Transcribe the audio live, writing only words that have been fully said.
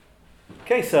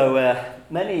Okay, so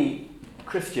many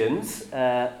Christians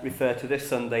refer to this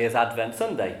Sunday as Advent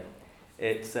Sunday.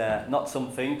 It's not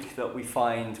something that we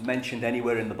find mentioned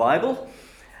anywhere in the Bible,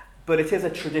 but it is a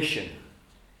tradition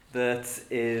that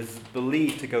is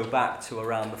believed to go back to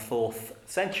around the 4th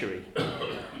century.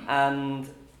 And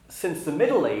since the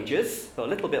Middle Ages, so a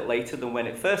little bit later than when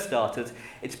it first started,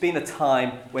 it's been a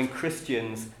time when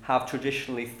Christians have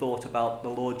traditionally thought about the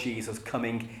Lord Jesus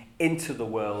coming into the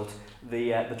world,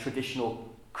 the traditional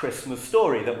Christmas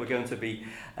story that we're going to be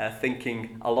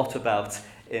thinking a lot about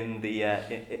in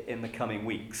the coming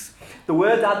weeks. The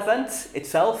word Advent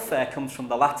itself comes from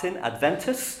the Latin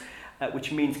adventus,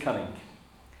 which means coming.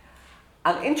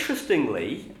 And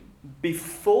interestingly,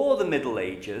 before the Middle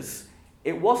Ages,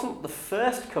 it wasn't the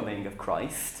first coming of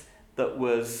Christ that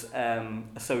was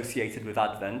associated with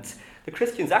Advent. The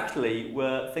Christians actually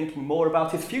were thinking more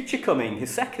about his future coming, his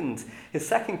second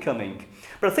coming.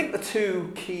 But I think the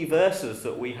two key verses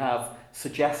that we have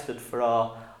suggested for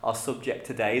our subject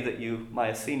today that you might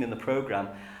have seen in the programme,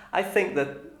 I think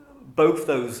that both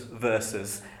those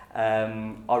verses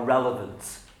are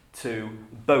relevant to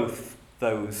both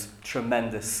those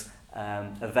tremendous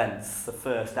events, the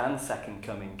first and second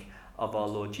coming of our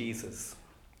Lord Jesus.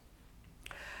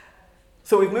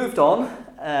 So we've moved on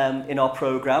in our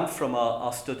programme from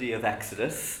our study of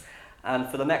Exodus, and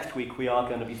for the next week we are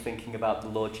going to be thinking about the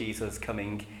Lord Jesus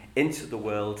coming into the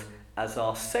world as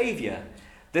our Saviour.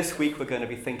 This week we're going to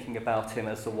be thinking about him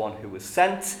as the one who was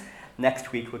sent.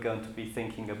 Next week we're going to be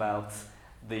thinking about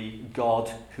the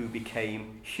God who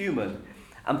became human.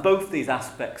 And both these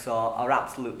aspects are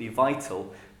absolutely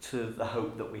vital to the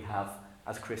hope that we have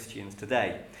as Christians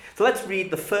today. So let's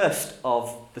read the first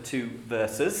of the two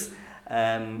verses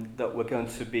that we're going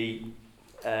to be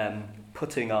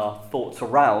putting our thoughts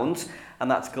around,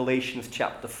 and that's Galatians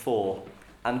chapter 4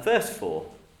 and verse 4.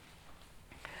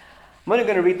 I'm only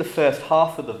going to read the first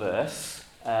half of the verse,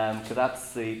 because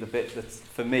that's the bit that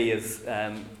for me is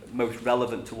most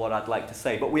relevant to what I'd like to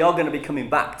say. But we are going to be coming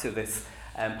back to this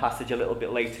passage a little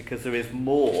bit later, because there is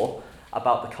more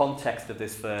about the context of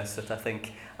this verse that I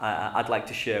think I'd like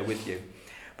to share with you.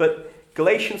 But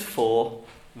Galatians 4,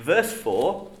 verse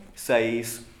 4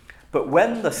 says, "But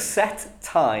when the set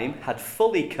time had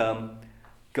fully come,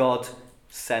 God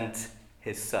sent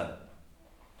his Son."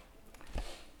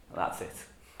 And that's it.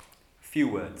 Few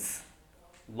words,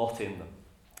 lot in them.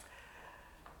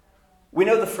 We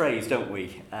know the phrase, don't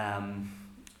we?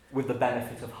 With the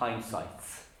benefit of hindsight.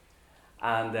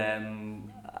 And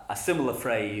a similar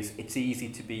phrase, it's easy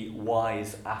to be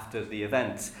wise after the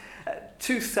event.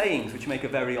 Two sayings which make a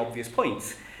very obvious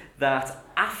point, that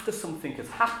after something has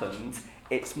happened,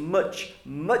 it's much,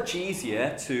 much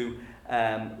easier to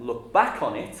look back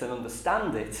on it and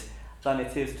understand it than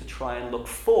it is to try and look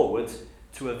forward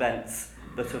to events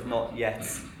that have not yet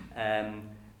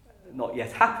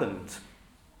happened.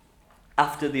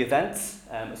 After the event,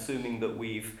 assuming that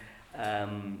we've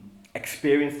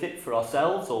experienced it for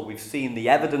ourselves, or we've seen the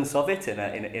evidence of it in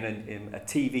a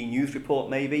TV news report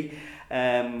maybe,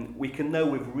 we can know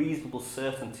with reasonable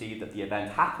certainty that the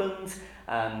event happened,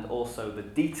 and also the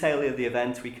detail of the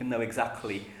event, we can know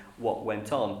exactly what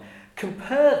went on.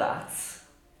 Compare that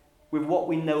with what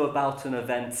we know about an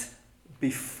event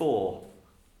before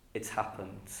it's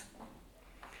happened.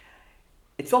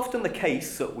 It's often the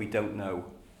case that we don't know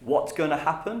what's going to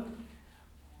happen,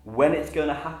 when it's going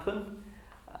to happen,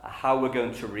 how we're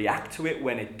going to react to it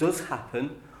when it does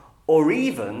happen, or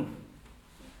even,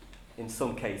 in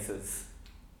some cases,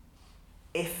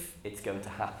 if it's going to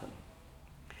happen.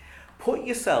 Put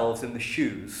yourselves in the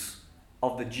shoes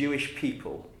of the Jewish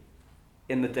people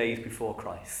in the days before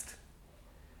Christ.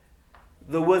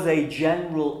 There was a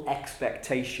general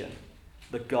expectation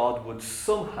that God would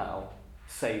somehow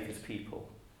save his people,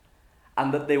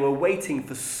 and that they were waiting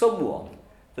for someone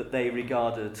that they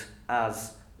regarded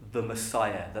as the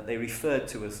Messiah, that they referred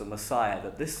to as the Messiah,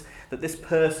 that this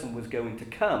person was going to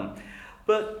come.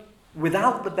 But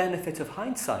without the benefit of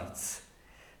hindsight,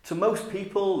 to most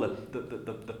people,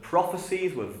 the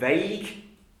prophecies were vague.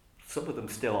 Some of them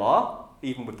still are,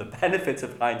 even with the benefit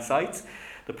of hindsight.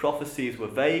 The prophecies were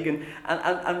vague,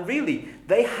 and really,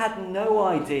 they had no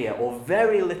idea, or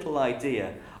very little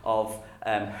idea, of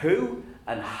who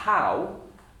and how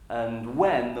and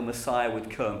when the Messiah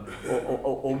would come,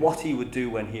 or what he would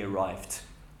do when he arrived.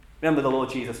 Remember the Lord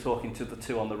Jesus talking to the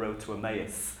two on the road to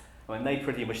Emmaus, when they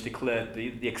pretty much declared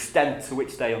the extent to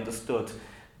which they understood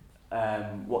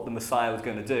what the Messiah was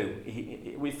going to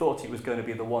do. We thought he was going to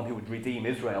be the one who would redeem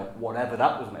Israel, whatever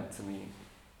that was meant to mean.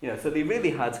 So they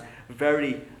really had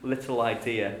very little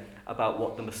idea about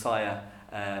what the Messiah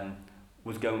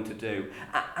was going to do.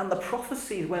 And the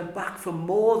prophecies went back for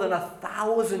more than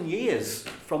 1,000 years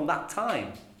from that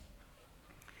time.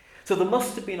 So there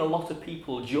must have been a lot of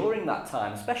people during that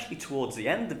time, especially towards the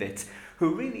end of it,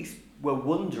 who really were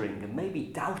wondering and maybe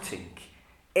doubting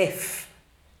if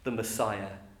the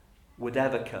Messiah would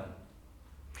ever come.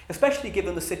 Especially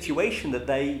given the situation that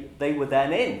they were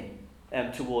then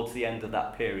in towards the end of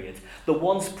that period. The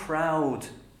once proud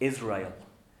Israel,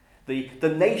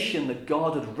 the nation that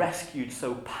God had rescued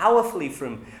so powerfully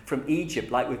from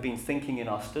Egypt, like we've been thinking in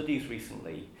our studies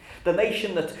recently. The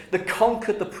nation that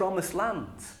conquered the promised land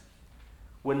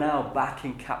were now back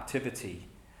in captivity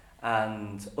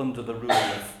and under the rule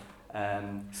of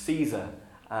Caesar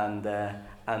and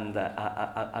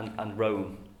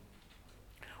Rome.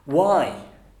 Why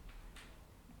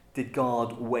did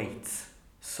God wait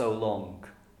so long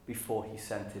before he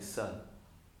sent his son?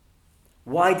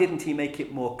 Why didn't he make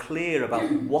it more clear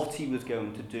about what he was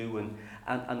going to do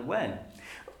and when?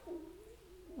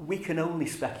 We can only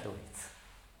speculate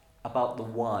about the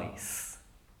whys,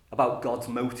 about God's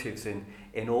motives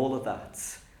in all of that.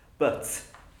 But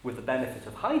with the benefit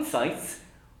of hindsight,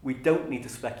 we don't need to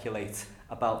speculate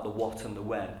about the what and the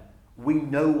when. We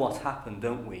know what happened,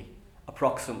 don't we?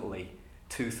 Approximately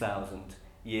 2,000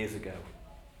 years ago.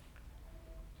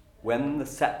 When the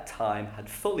set time had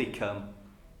fully come,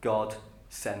 God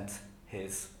sent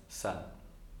his son.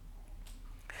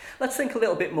 Let's think a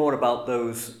little bit more about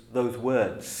those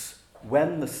words.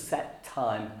 When the set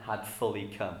time had fully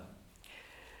come.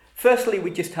 Firstly,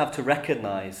 we just have to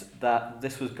recognise that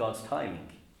this was God's timing.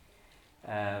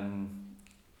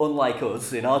 Unlike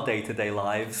us in our day-to-day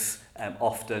lives,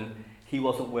 often he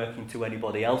wasn't working to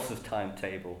anybody else's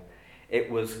timetable. It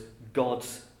was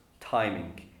God's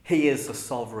timing. He is the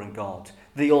sovereign God,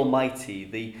 the Almighty,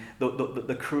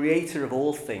 the creator of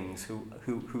all things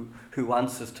who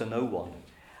answers to no one.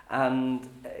 And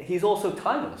he's also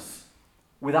timeless,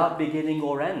 without beginning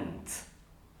or end.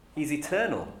 He's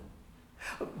eternal.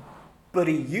 But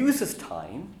he uses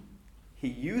time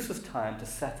to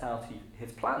set out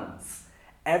his plans.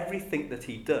 Everything that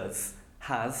he does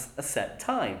has a set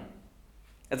time.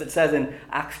 As it says in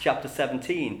Acts chapter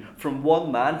 17, from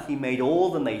one man he made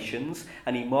all the nations,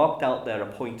 and he marked out their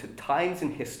appointed times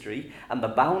in history and the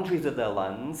boundaries of their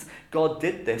lands. God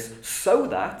did this so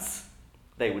that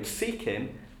they would seek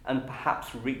him and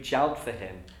perhaps reach out for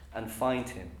him and find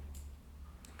him.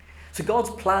 So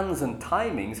God's plans and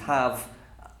timings have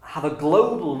a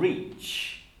global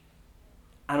reach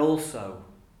and also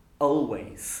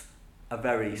always a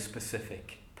very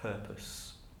specific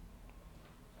purpose.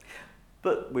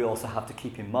 But we also have to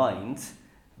keep in mind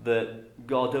that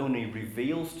God only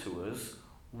reveals to us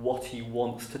what he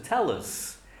wants to tell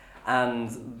us.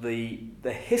 And the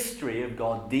history of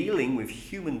God dealing with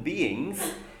human beings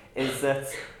is that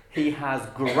he has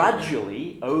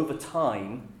gradually, over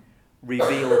time,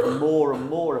 revealed more and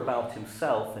more about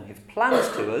himself and his plans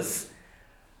to us,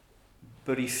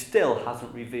 but he still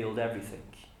hasn't revealed everything.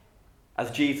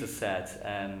 As Jesus said,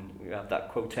 we have that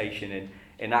quotation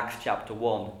in Acts chapter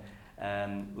 1,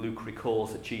 Luke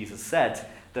recalls that Jesus said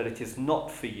that it is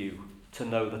not for you to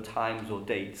know the times or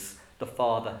dates the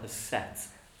Father has set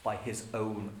by his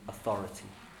own authority.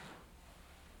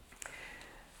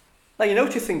 Now you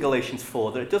notice in Galatians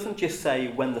 4 that it doesn't just say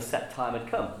when the set time had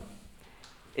come.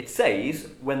 It says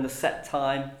when the set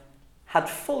time had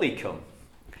fully come.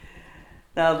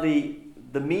 Now the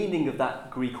meaning of that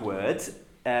Greek word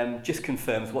just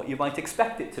confirms what you might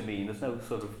expect it to mean. There's no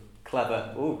sort of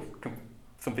clever,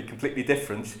 something completely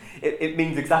different. It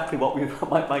means exactly what we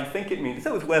might think it means. It's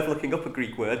always worth looking up a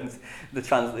Greek word and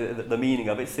the meaning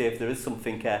of it, see if there is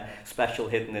something special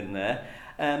hidden in there.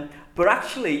 But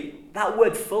actually, that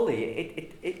word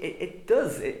fully,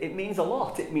 it means a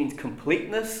lot. It means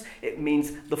completeness. It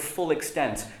means the full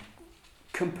extent.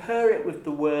 Compare it with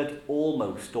the word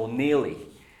almost or nearly.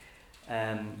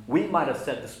 We might have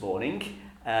said this morning,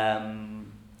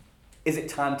 is it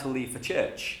time to leave for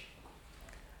church?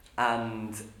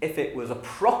 And if it was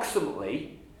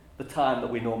approximately the time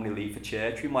that we normally leave for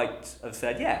church, we might have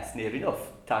said, yes, near enough,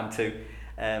 time to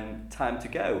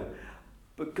go.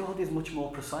 But God is much more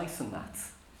precise than that.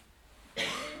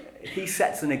 He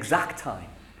sets an exact time,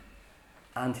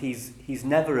 and he's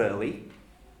never early,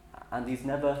 and he's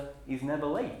never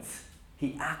late.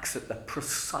 He acts at the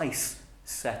precise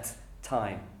set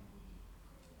time.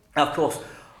 Now, of course,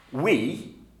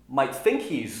 we might think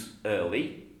he's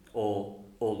early or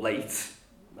late.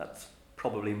 That's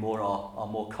probably more our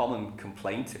more common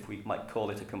complaint, if we might call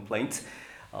it a complaint,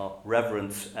 our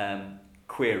reverent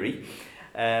query.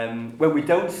 When we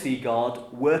don't see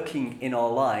God working in our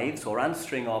lives or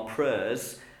answering our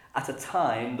prayers at a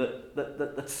time that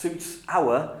that suits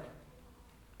our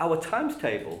times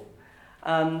table.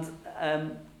 And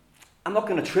I'm not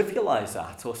going to trivialize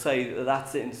that or say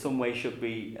that in some way should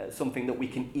be something that we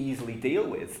can easily deal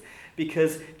with.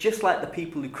 Because just like the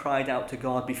people who cried out to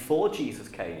God before Jesus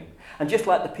came, and just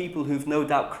like the people who've no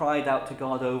doubt cried out to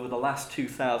God over the last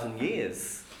 2,000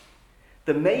 years,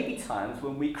 there may be times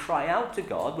when we cry out to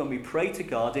God, when we pray to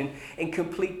God in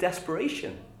complete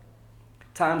desperation.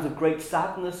 Times of great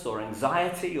sadness or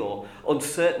anxiety or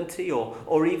uncertainty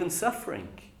or even suffering.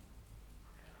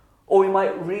 Or we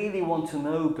might really want to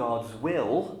know God's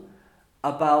will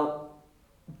about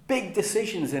big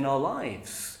decisions in our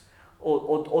lives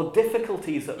or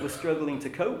difficulties that we're struggling to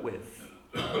cope with.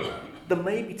 There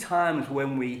may be times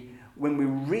when we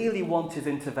really want his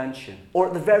intervention, or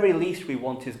at the very least we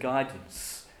want his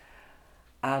guidance,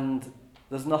 and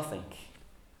there's nothing.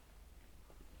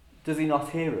 Does he not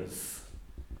hear us?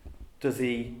 Does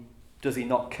he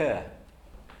not care?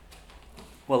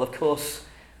 Well, of course,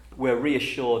 we're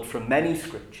reassured from many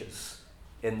scriptures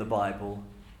in the Bible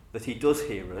that he does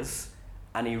hear us,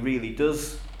 and he really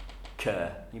does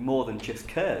care. He more than just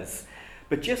cares.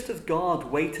 But just as God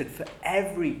waited for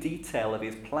every detail of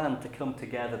his plan to come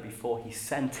together before he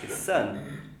sent his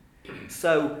son,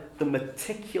 so the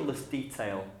meticulous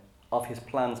detail of his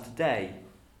plans today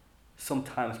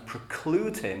sometimes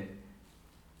preclude him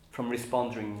from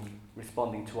responding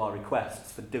to our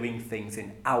requests for doing things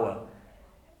in our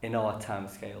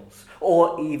timescales,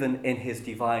 or even in his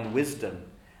divine wisdom,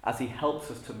 as he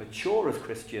helps us to mature as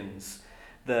Christians.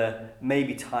 There may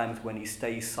be times when he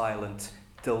stays silent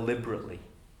deliberately,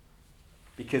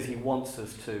 because he wants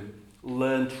us to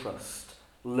learn trust,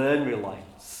 learn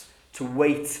reliance, to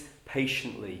wait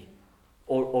patiently,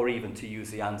 or even to use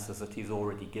the answers that he's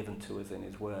already given to us in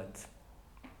his word.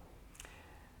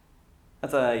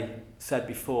 As I said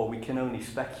before, we can only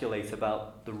speculate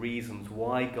about the reasons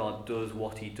why God does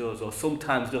what he does, or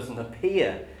sometimes doesn't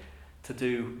appear to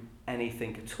do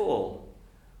anything at all.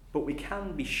 But we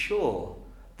can be sure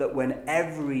that when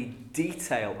every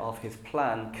detail of his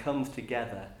plan comes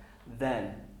together,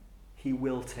 then he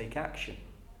will take action.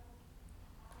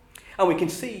 And we can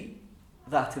see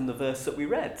that in the verse that we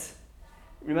read.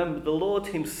 Remember, the Lord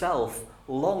himself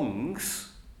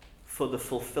longs for the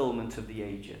fulfillment of the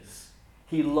ages.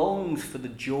 He longs for the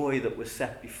joy that was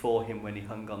set before him when he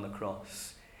hung on the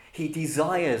cross. He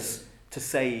desires to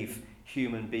save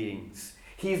human beings.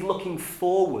 He's looking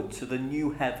forward to the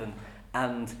new heaven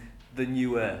and the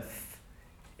new earth.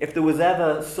 If there was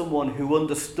ever someone who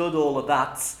understood all of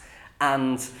that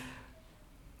and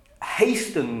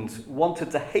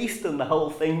wanted to hasten the whole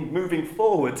thing moving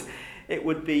forward, it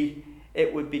would be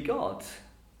God.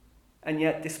 And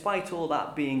yet, despite all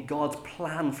that being God's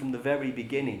plan from the very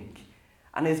beginning,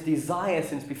 and his desire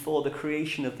since before the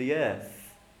creation of the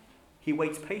earth, he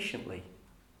waits patiently.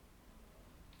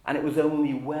 And it was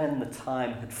only when the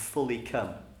time had fully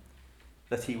come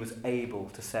that he was able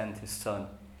to send his son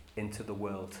into the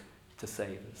world to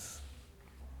save us.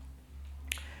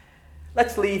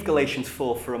 Let's leave Galatians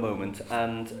 4 for a moment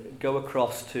and go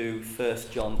across to 1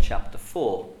 John chapter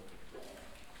 4.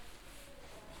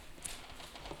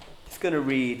 Just going to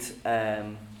read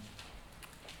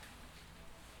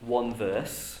one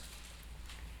verse.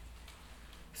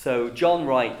 So John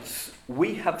writes,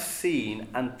 "We have seen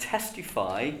and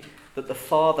testify that the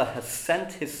Father has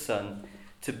sent his Son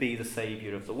to be the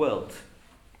Saviour of the world."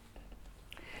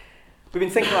 We've been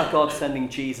thinking about God sending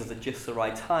Jesus at just the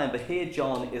right time, but here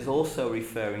John is also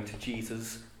referring to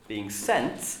Jesus being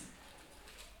sent,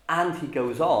 and he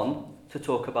goes on to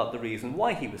talk about the reason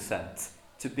why he was sent,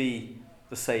 to be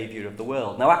the Saviour of the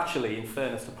world. Now actually, in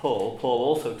fairness to Paul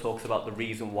also talks about the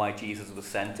reason why Jesus was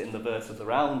sent in the verses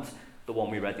around the one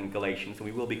we read in Galatians, and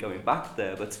we will be going back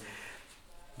there, but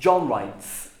John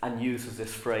writes and uses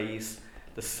this phrase,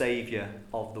 the Saviour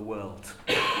of the world.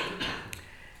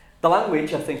 The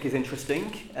language, I think, is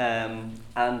interesting,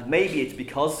 and maybe it's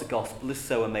because the gospel is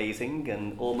so amazing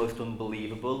and almost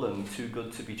unbelievable and too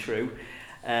good to be true,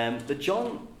 that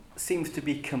John seems to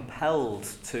be compelled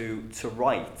to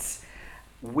write,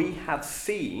 "We have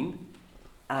seen,"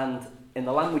 and in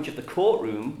the language of the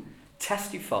courtroom,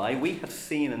 testify, "We have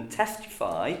seen and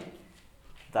testify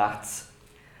that."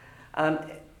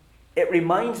 And it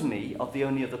reminds me of the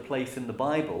only other place in the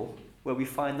Bible where we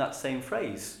find that same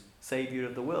phrase, Saviour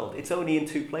of the world. It's only in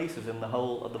 2 places in the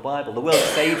whole of the Bible. The word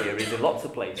Saviour is in lots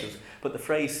of places, but the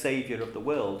phrase Saviour of the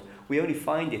world, we only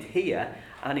find it here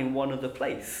and in one other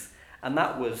place. And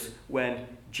that was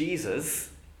when Jesus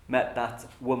met that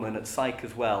woman at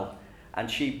Sychar's well,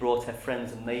 and she brought her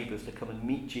friends and neighbours to come and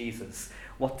meet Jesus.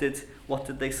 What did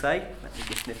they say? Let me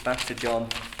just nip back to John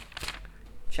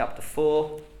chapter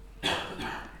 4.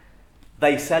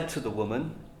 They said to the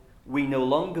woman, "We no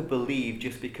longer believe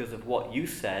just because of what you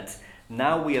said.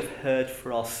 Now we have heard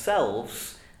for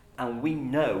ourselves, and we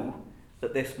know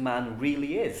that this man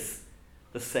really is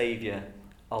the Saviour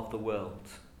of the world."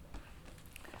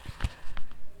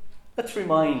 Let's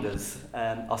remind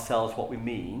ourselves what we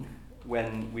mean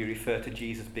when we refer to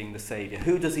Jesus being the Saviour.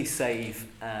 Who does he save,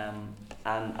 and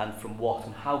from what,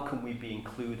 and how can we be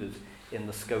included in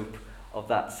the scope of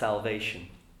that salvation?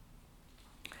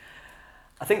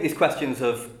 I think these questions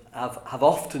have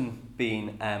often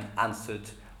been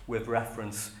answered with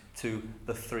reference to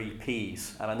the 3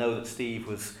 Ps. And I know that Steve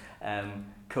was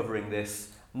covering this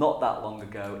not that long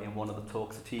ago in one of the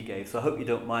talks that he gave. So I hope you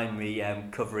don't mind me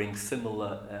covering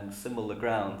similar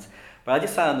ground. But I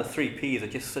just found the 3 Ps are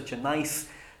just such a nice,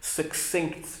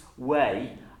 succinct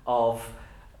way of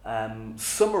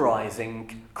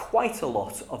summarising quite a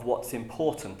lot of what's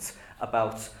important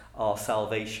about our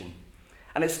salvation.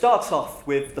 And it starts off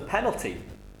with the penalty.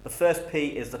 The first P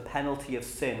is the penalty of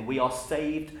sin. We are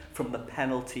saved from the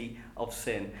penalty of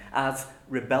sin. As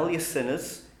rebellious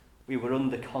sinners, we were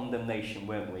under condemnation,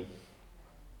 weren't we?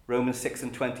 Romans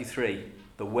 6:23,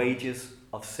 the wages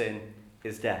of sin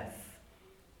is death.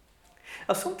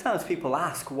 Now, sometimes people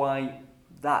ask why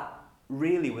that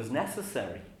really was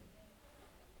necessary.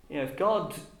 You know, if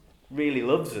God really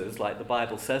loves us, like the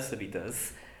Bible says that he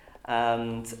does,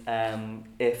 and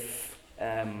if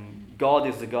God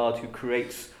is the God who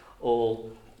creates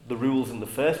all the rules in the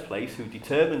first place, who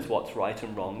determines what's right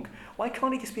and wrong, why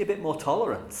can't he just be a bit more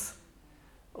tolerant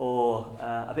or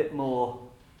a bit more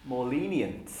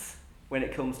lenient when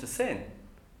it comes to sin?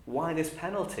 Why this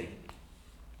penalty?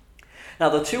 Now,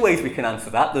 there are 2 ways we can answer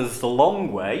that. There's the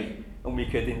long way, and we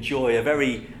could enjoy a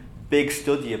very big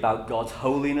study about God's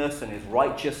holiness and his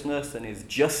righteousness and his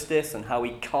justice and how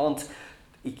he can't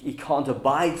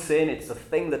abide sin. It's the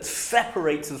thing that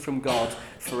separates us from God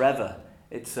forever.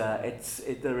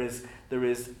 There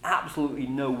is absolutely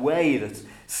no way that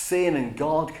sin and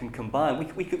God can combine.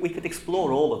 We could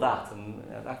explore all of that, and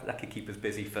that could keep us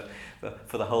busy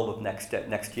for the whole of next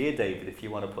year, David, if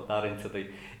you want to put that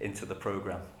into the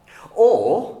program.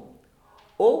 Or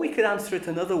we could answer it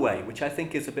another way, which I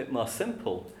think is a bit more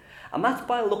simple, and that's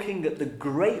by looking at the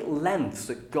great lengths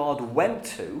that God went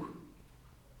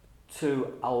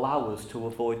to allow us to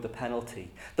avoid the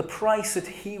penalty, the price that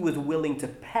he was willing to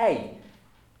pay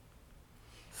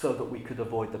so that we could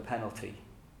avoid the penalty.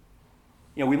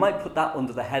 You know, we might put that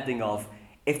under the heading of,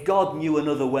 if God knew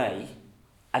another way,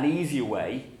 an easier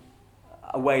way,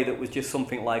 a way that was just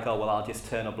something like, oh, well, I'll just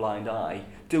turn a blind eye,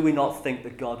 do we not think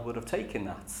that God would have taken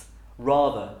that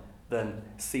rather than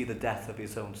see the death of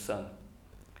his own son?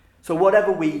 So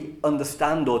whatever we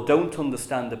understand or don't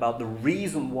understand about the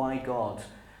reason why God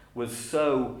was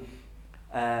so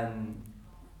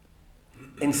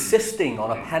insisting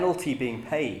on a penalty being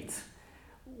paid,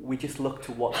 we just look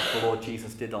to what the Lord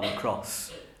Jesus did on the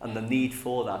cross and the need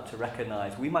for that to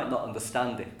recognise we might not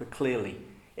understand it, but clearly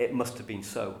it must have been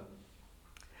so.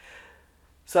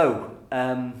 So,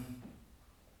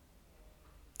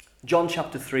 John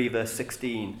chapter 3 verse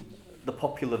 16, the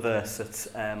popular verse that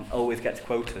always gets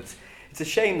quoted. It's a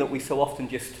shame that we so often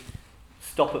just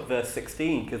stop at verse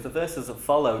 16, because the verses that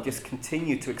follow just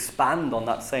continue to expand on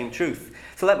that same truth.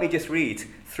 So let me just read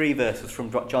 3 verses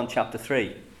from John chapter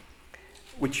 3,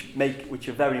 which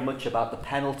are very much about the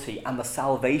penalty and the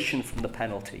salvation from the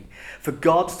penalty. For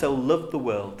God so loved the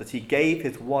world that he gave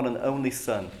his one and only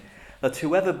Son, that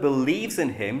whoever believes in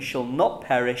him shall not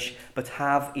perish but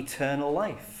have eternal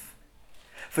life.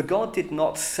 For God did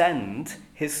not send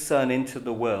his Son into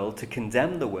the world to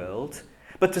condemn the world,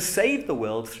 but to save the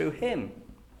world through him.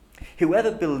 Whoever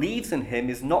believes in him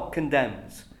is not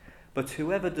condemned, but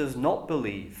whoever does not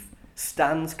believe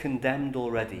stands condemned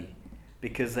already,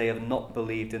 because they have not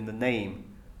believed in the name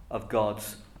of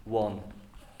God's one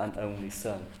and only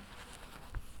Son.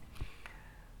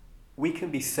 We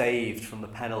can be saved from the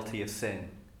penalty of sin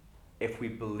if we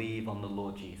believe on the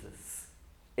Lord Jesus,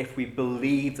 if we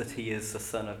believe that he is the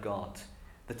Son of God,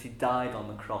 that he died on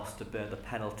the cross to bear the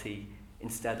penalty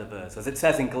instead of us. As it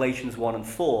says in Galatians 1 and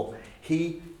 4,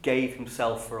 he gave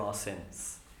himself for our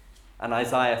sins. And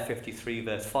Isaiah 53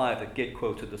 verse 5 that Gid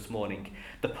quoted this morning,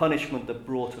 the punishment that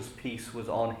brought us peace was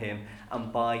on him,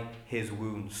 and by his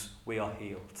wounds we are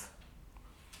healed.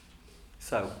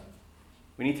 So,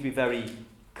 we need to be very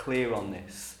clear on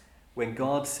this. When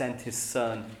God sent his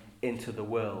Son into the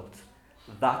world,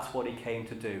 that's what he came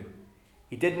to do.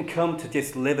 He didn't come to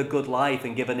just live a good life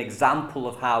and give an example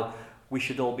of how we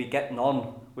should all be getting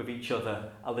on with each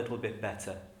other a little bit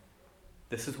better.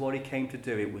 This is what he came to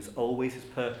do. It was always his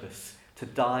purpose to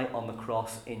die on the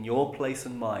cross in your place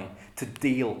and mine, to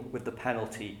deal with the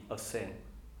penalty of sin.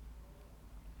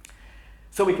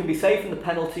 So we can be saved from the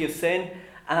penalty of sin,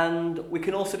 and we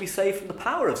can also be saved from the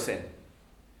power of sin.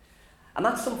 And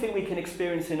that's something we can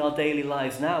experience in our daily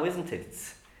lives now, isn't it?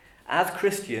 As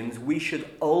Christians, we should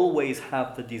always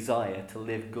have the desire to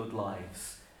live good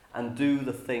lives and do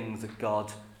the things that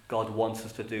God wants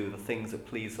us to do, the things that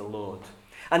please the Lord.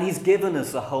 And he's given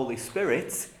us the Holy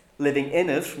Spirit living in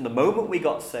us from the moment we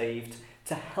got saved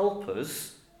to help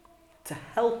us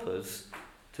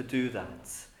to do that.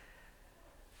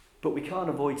 But we can't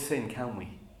avoid sin, can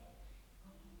we?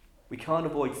 We can't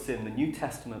avoid sin. The New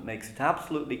Testament makes it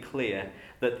absolutely clear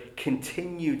that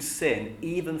continued sin,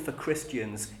 even for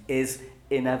Christians, is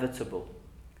inevitable.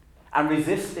 And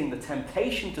resisting the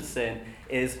temptation to sin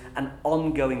is an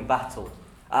ongoing battle,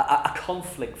 a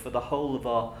conflict for the whole of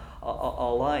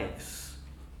our lives.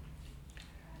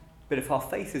 But if our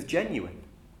faith is genuine,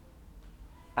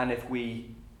 and if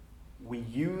we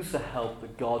use the help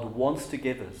that God wants to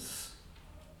give us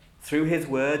through his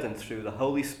word and through the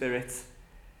Holy Spirit,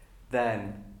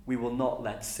 then we will not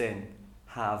let sin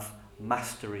have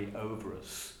mastery over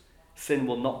us. Sin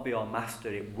will not be our master.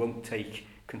 It won't take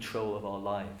control of our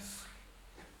lives.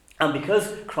 And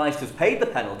because Christ has paid the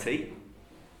penalty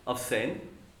of sin,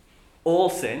 all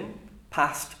sin,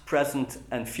 past, present,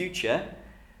 and future,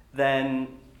 then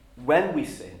when we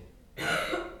sin,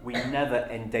 we never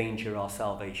endanger our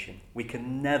salvation. We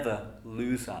can never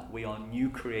lose that. We are new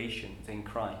creations in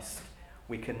Christ.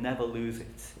 We can never lose it.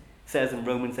 It says in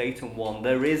Romans 8:1,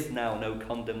 there is now no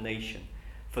condemnation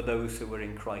for those who are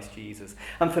in Christ Jesus.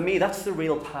 And for me, that's the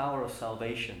real power of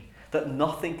salvation, that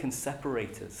nothing can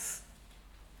separate us.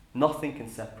 Nothing can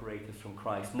separate us from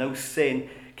Christ. No sin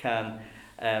can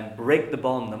break the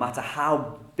bond, no matter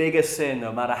how big a sin,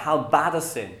 no matter how bad a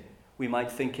sin we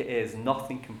might think it is.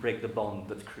 Nothing can break the bond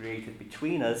that's created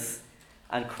between us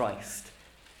and Christ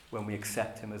when we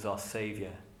accept him as our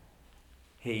Saviour.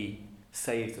 He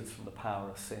saves us from the power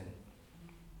of sin.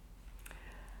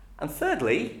 And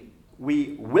thirdly,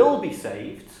 we will be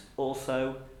saved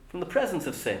also from the presence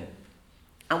of sin.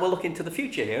 And we'll look into the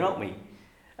future here, aren't we?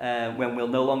 When we'll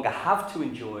no longer have to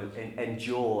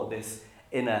endure this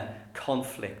inner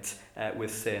conflict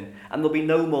with sin. And there'll be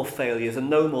no more failures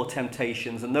and no more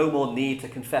temptations and no more need to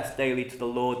confess daily to the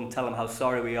Lord and tell him how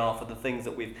sorry we are for the things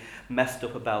that we've messed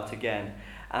up about again.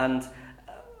 And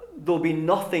there'll be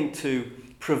nothing to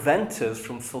prevent us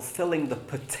from fulfilling the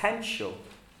potential,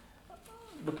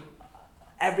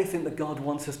 everything that God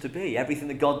wants us to be, everything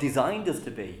that God designed us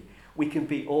to be. We can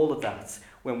be all of that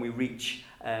when we reach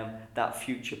that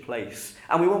future place.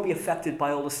 And we won't be affected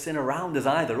by all the sin around us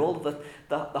either, all of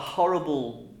the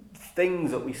horrible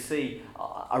things that we see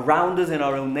around us in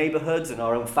our own neighbourhoods, in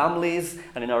our own families,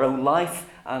 and in our own life,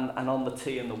 and on the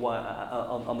TV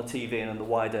and in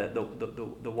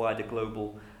the wider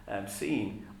global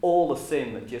scene. All the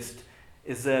sin that just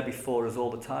is there before us all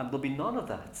the time. There'll be none of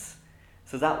that.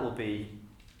 So that will be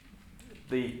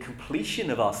the completion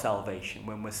of our salvation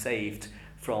when we're saved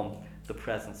from the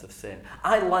presence of sin.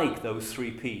 I like those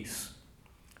 3 P's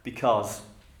because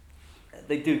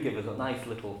they do give us a nice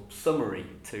little summary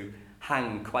to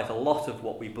hang quite a lot of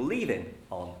what we believe in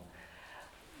on.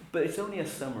 But it's only a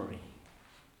summary.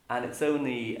 And it's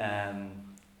only,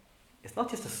 it's not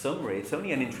just a summary, it's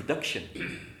only an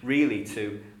introduction, really,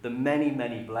 to the many,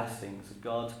 many blessings that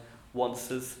God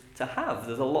wants us to have.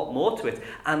 There's a lot more to it.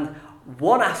 And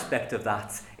one aspect of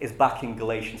that is back in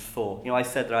Galatians 4. You know, I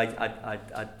said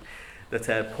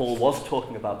that Paul was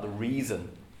talking about the reason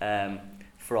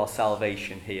for our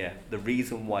salvation here, the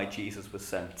reason why Jesus was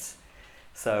sent.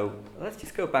 So let's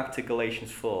just go back to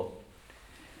Galatians 4.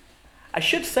 I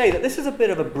should say that this is a bit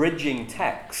of a bridging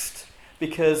text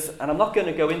because, and I'm not going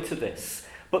to go into this,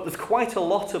 but there's quite a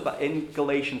lot about in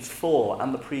Galatians 4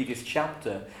 and the previous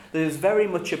chapter that is very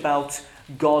much about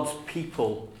God's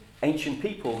people, ancient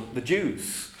people, the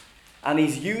Jews. And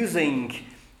he's using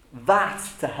that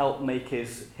to help make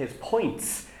his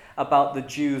points about the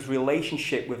Jews'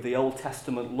 relationship with the Old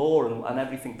Testament law and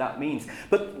everything that means.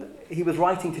 But he was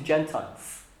writing to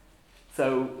Gentiles.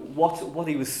 So what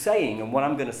he was saying and what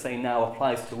I'm going to say now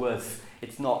applies to us.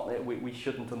 It's not, we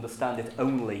shouldn't understand it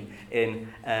only in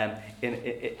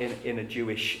a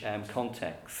Jewish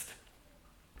context.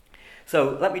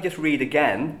 So let me just read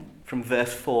again from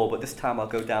verse 4, but this time I'll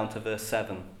go down to verse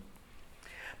 7.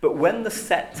 But when the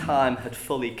set time had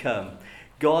fully come,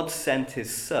 God sent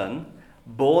his Son,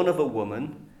 born of a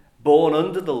woman, born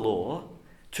under the law,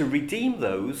 to redeem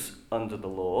those under the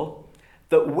law,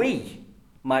 that we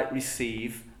might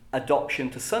receive adoption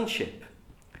to sonship.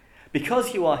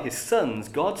 Because you are his sons,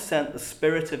 God sent the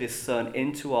Spirit of his Son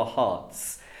into our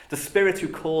hearts, the Spirit who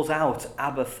calls out,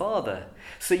 Abba, Father.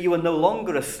 So you are no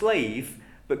longer a slave,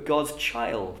 but God's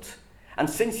child. And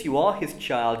since you are his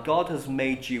child, God has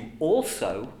made you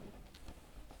also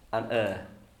an heir.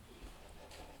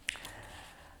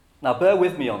 Now bear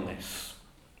with me on this.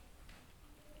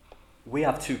 We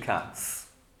have 2 cats.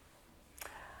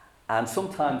 And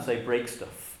sometimes they break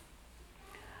stuff.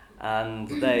 And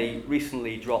they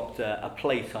recently dropped a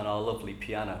plate on our lovely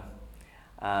piano.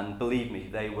 And believe me,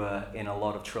 they were in a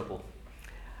lot of trouble.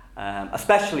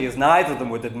 Especially as neither of them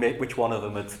would admit which one of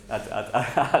them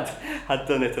had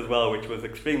done it as well, which was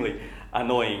extremely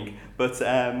annoying. But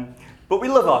we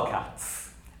love our cats.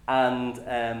 And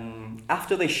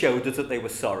after they showed us that they were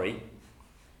sorry,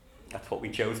 that's what we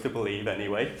chose to believe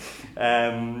anyway,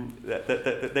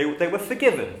 that they were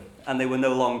forgiven and they were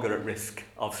no longer at risk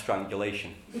of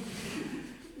strangulation.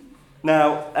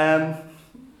 Now,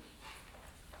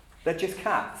 they're just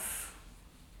cats.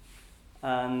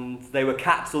 And they were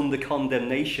cats under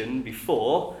condemnation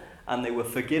before, and they were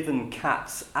forgiven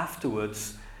cats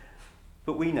afterwards.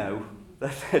 But we know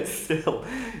that they're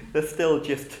still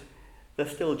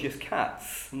just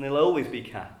cats, and they'll always be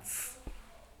cats.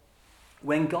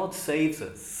 When God saves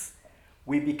us,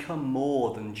 we become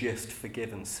more than just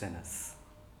forgiven sinners.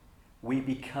 We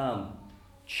become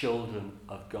children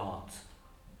of God.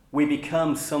 We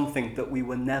become something that we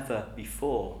were never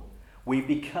before. We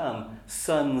become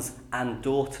sons and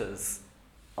daughters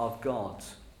of God.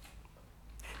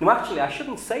 Now, actually, I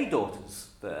shouldn't say daughters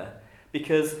there,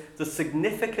 because the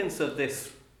significance of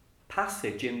this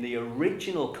passage in the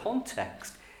original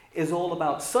context is all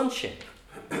about sonship.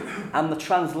 And the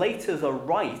translators are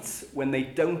right when they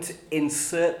don't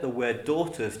insert the word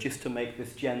daughters just to make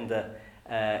this gender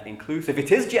inclusive.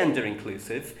 It is gender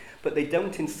inclusive, but they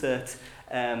don't insert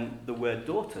the word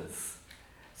daughters.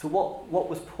 So what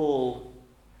was Paul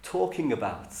talking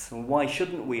about? And why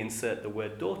shouldn't we insert the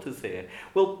word daughters here?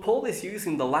 Well, Paul is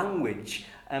using the language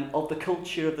of the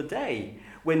culture of the day,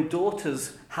 when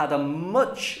daughters had a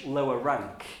much lower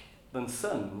rank than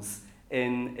sons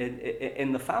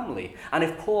in the family. And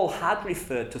if Paul had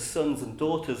referred to sons and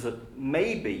daughters, that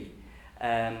maybe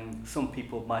some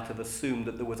people might have assumed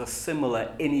that there was a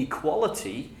similar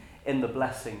inequality in the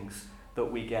blessings that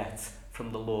we get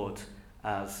from the Lord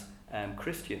as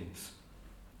Christians.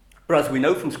 But as we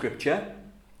know from Scripture,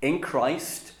 in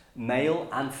Christ, male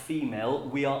and female,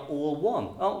 we are all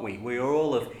one, aren't we? We are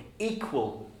all of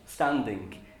equal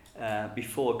standing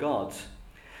before God.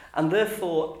 And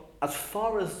therefore, as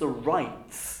far as the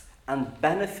rights and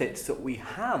benefits that we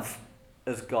have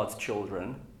as God's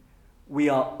children, we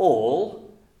are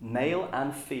all, male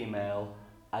and female,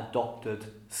 adopted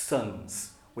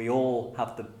sons. We all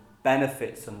have the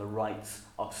benefits and the rights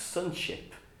of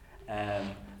sonship.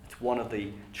 It's one of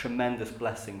the tremendous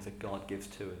blessings that God gives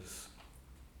to us.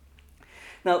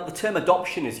 Now, the term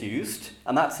adoption is used,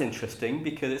 and that's interesting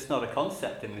because it's not a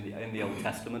concept in the Old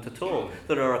Testament at all.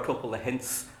 There are a couple of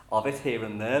hints of it here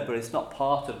and there, but it's not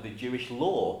part of the Jewish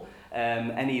law,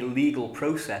 any legal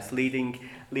process leading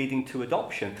to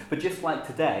adoption. But just like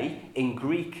today, in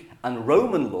Greek and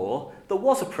Roman law, there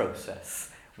was a process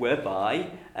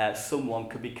whereby someone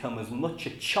could become as much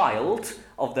a child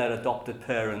of their adopted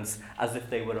parents as if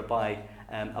they were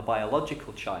a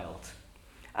biological child.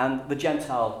 And the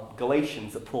Gentile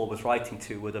Galatians that Paul was writing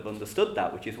to would have understood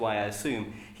that, which is why I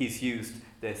assume he's used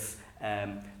this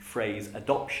phrase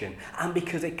adoption. And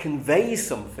because it conveys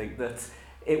something that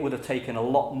it would have taken a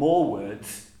lot more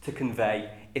words to convey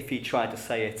if he tried to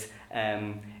say it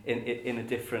in a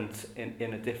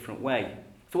different way.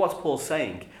 So what's Paul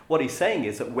saying? What he's saying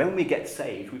is that when we get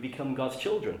saved, we become God's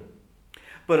children.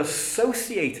 But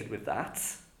associated with that,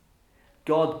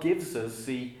 God gives us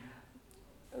the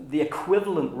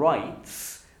equivalent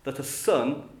rights that a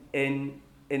son in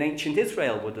ancient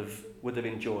Israel would have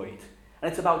enjoyed. And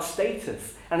it's about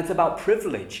status, and it's about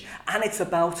privilege, and it's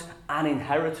about an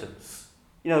inheritance.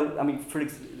 You know, I mean, for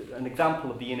an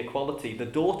example of the inequality, the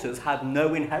daughters had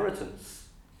no inheritance.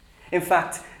 In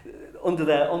fact, under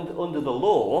the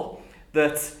law,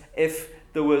 that if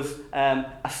there was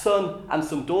a son and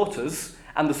some daughters,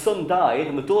 and the son died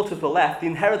and the daughters were left, the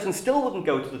inheritance still wouldn't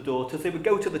go to the daughters, they would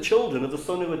go to the children of the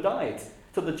son who had died.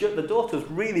 So the daughters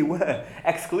really were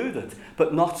excluded,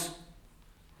 but not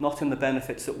in the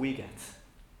benefits that we get.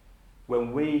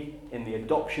 When we, in the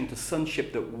adoption to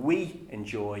sonship that we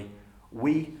enjoy,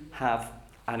 we have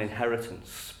an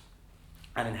inheritance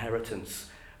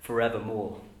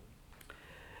forevermore.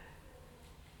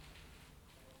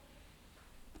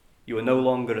 You are no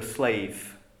longer a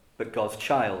slave, but God's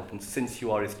child, and since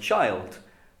you are his child,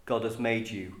 God has made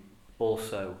you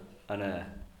also an heir.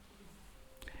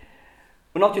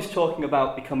 We're not just talking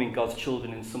about becoming God's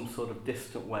children in some sort of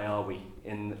distant way, are we?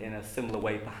 In a similar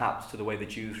way, perhaps, to the way the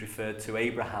Jews referred to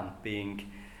Abraham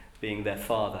being their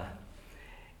father.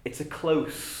 It's a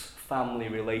close family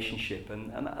relationship,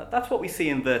 and that's what we see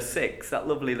in verse 6, that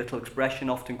lovely little expression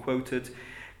often quoted,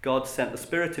 God sent the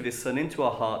Spirit of his Son into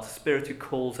our hearts, the Spirit who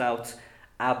calls out,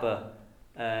 Abba,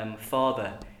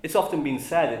 Father. It's often been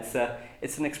said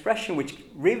it's an expression which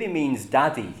really means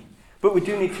daddy. But we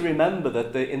do need to remember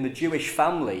that in the Jewish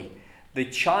family, the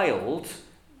child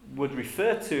would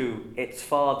refer to its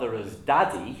father as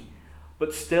daddy,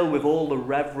 but still with all the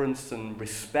reverence and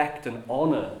respect and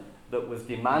honour that was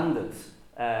demanded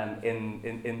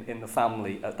in the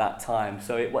family at that time.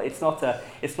 So it's not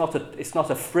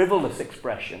a frivolous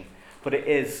expression, but it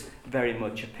is very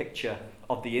much a picture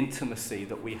of the intimacy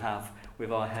that we have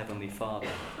with our Heavenly Father.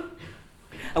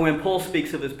 And when Paul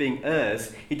speaks of us being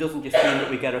heirs, he doesn't just mean that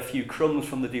we get a few crumbs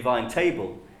from the divine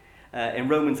table. In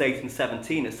Romans 8 and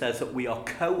 17 it says that we are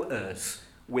co-heirs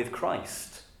with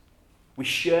Christ. We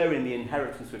share in the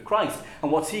inheritance with Christ.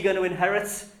 And what's he going to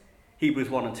inherit? Hebrews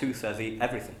 1 and 2 says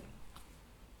everything.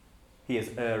 He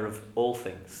is heir of all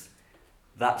things.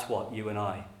 That's what you and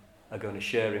I are going to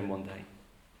share in one day.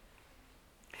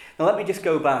 Now let me just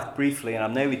go back briefly, and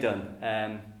I'm nearly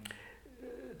done,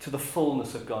 to the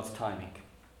fullness of God's timing.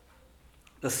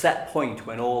 The set point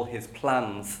when all his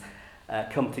plans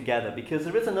come together. Because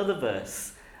there is another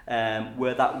verse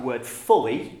where that word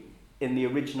fully in the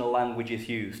original language is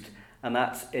used. And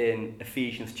that's in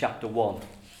Ephesians chapter 1.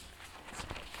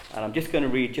 And I'm just going to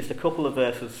read just a couple of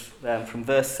verses from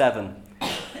verse 7.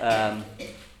 I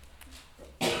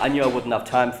knew I wouldn't have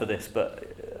time for this, but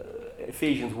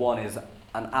Ephesians 1 is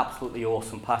an absolutely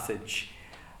awesome passage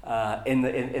in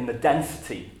the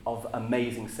density of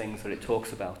amazing things that it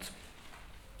talks about.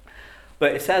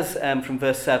 But it says from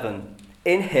verse 7,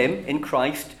 in him, in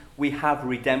Christ, we have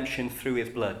redemption through his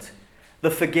blood, the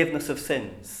forgiveness of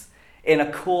sins, in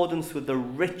accordance with the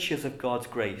riches of God's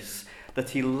grace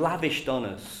that he lavished on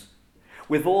us.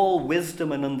 With all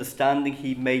wisdom and understanding,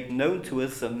 he made known to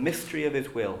us the mystery of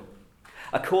his will,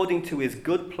 according to his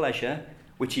good pleasure,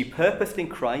 which he purposed in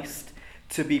Christ,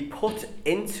 to be put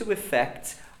into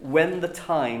effect when the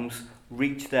times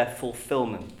reach their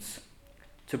fulfillment,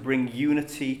 to bring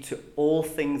unity to all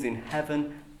things in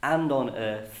heaven and on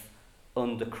earth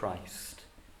under Christ,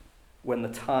 when the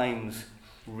times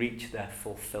reach their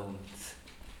fulfillment.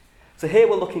 So here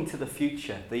we're looking to the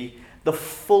future, the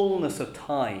fullness of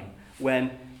time,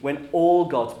 when all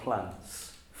God's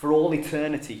plans for all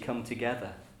eternity come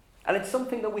together. And it's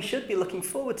something that we should be looking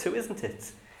forward to, isn't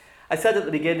it? I said at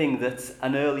the beginning that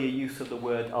an earlier use of the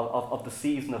word of the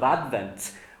season of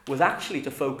Advent was actually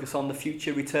to focus on the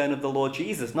future return of the Lord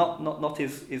Jesus, not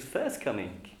his first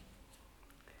coming.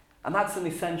 And that's an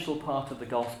essential part of the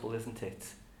gospel, isn't it?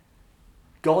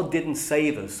 God didn't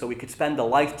save us so we could spend a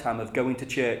lifetime of going to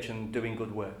church and doing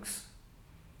good works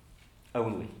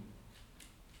only.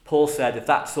 Paul said, if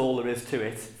that's all there is to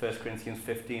it, 1 Corinthians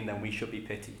 15, then we should be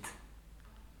pitied.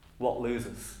 What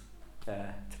losers,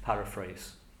 to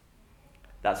paraphrase.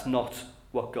 That's not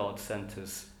what God sent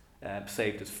us,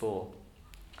 saved us for.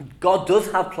 God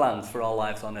does have plans for our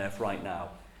lives on earth right now.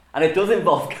 And it does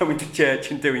involve going to church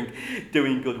and doing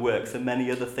good works and many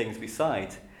other things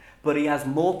beside. But he has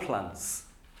more plans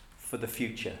for the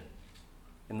future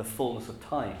in the fullness of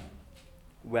time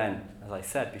when, as I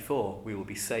said before, we will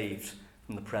be saved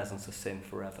from the presence of sin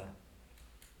forever.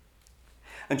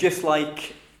 And just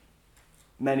like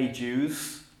many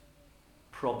Jews,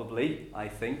 probably, I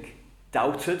think,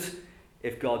 doubted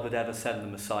if God would ever send the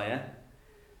Messiah,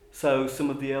 so some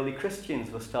of the early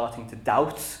Christians were starting to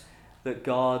doubt that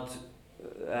God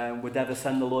would ever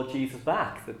send the Lord Jesus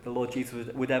back, that the Lord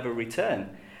Jesus would ever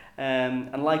return.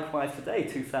 And likewise today,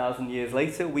 2,000 years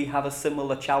later, we have a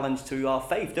similar challenge to our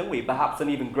faith, don't we? Perhaps an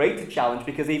even greater challenge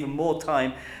because even more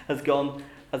time has gone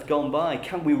by.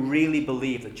 Can we really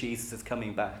believe that Jesus is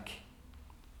coming back?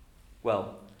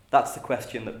 Well, that's the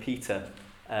question that Peter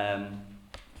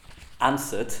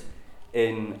answered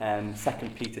in 2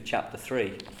 Peter chapter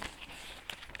 3.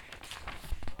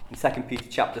 In 2 Peter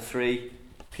chapter 3,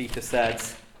 Peter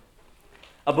says,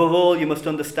 above all, you must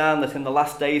understand that in the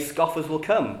last days scoffers will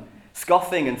come,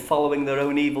 scoffing and following their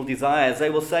own evil desires. They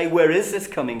will say, where is this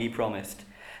coming he promised?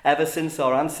 Ever since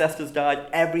our ancestors died,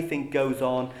 everything goes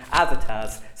on as it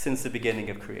has since the beginning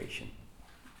of creation.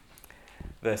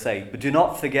 Verse 8, but do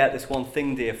not forget this one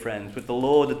thing, dear friends. With the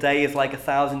Lord, a day is like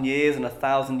 1,000 years, and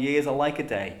 1,000 years are like a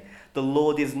day. The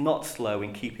Lord is not slow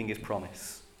in keeping his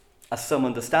promise, as some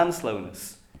understand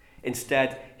slowness.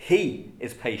 Instead, he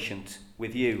is patient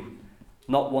with you,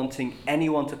 not wanting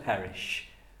anyone to perish,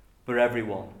 but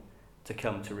everyone to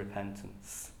come to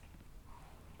repentance.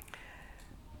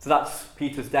 So that's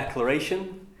Peter's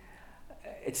declaration.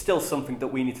 It's still something that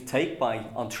we need to take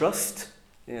on trust.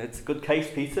 You know, it's a good case,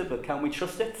 Peter, but can we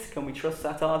trust it? Can we trust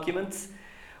that argument?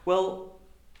 Well,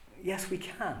 yes, we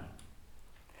can.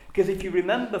 Because if you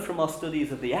remember from our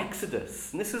studies of the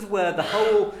Exodus, and this is where the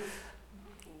whole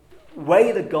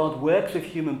way that God works with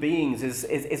human beings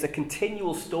is a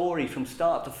continual story from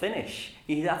start to finish.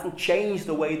 He hasn't changed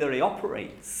the way that he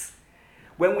operates.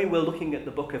 When we were looking at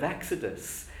the book of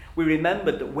Exodus, we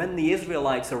remembered that when the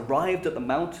Israelites arrived at the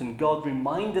mountain, God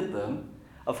reminded them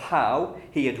of how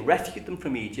he had rescued them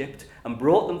from Egypt and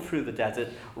brought them through the desert,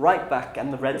 right back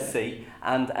and the Red Sea,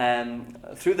 and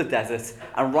through the desert,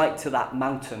 and right to that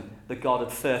mountain that God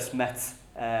had first met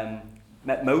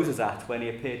Moses at when he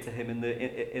appeared to him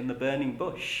in the burning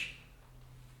bush.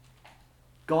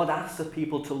 God asked the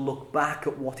people to look back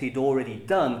at what he'd already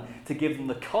done to give them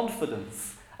the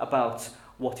confidence about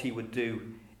what he would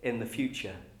do in the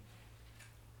future.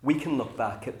 We can look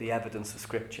back at the evidence of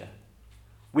Scripture.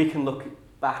 We can look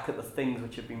back at the things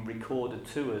which have been recorded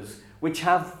to us, which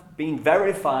have been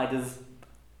verified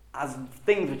as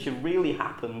things which have really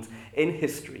happened in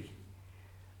history,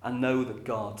 and know that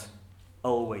God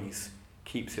always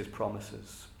keeps his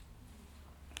promises.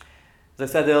 As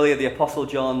I said earlier, the Apostle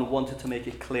John wanted to make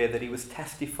it clear that he was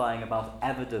testifying about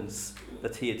evidence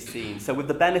that he had seen. So with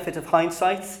the benefit of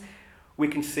hindsight, we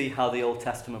can see how the Old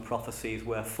Testament prophecies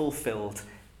were fulfilled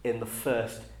in the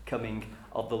first coming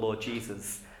of the Lord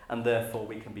Jesus. And therefore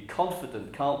we can be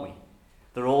confident, can't we,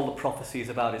 that all the prophecies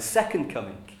about his second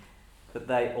coming, that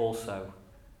they also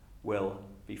will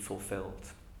be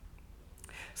fulfilled.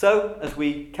 So, as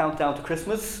we count down to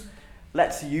Christmas,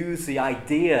 let's use the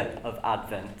idea of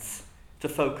Advent to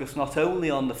focus not only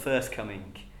on the first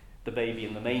coming, the baby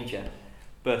in the manger,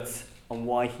 but on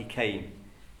why he came,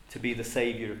 to be the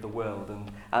saviour of the world.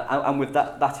 And with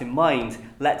that in mind,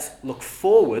 let's look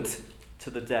forward to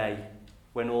the day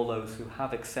when all those who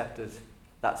have accepted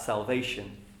that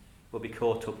salvation will be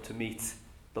caught up to meet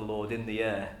the Lord in the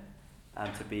air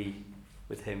and to be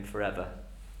with him forever.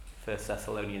 1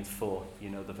 Thessalonians 4, you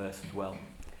know the verse as well.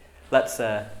 Let's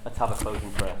have a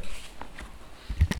closing prayer.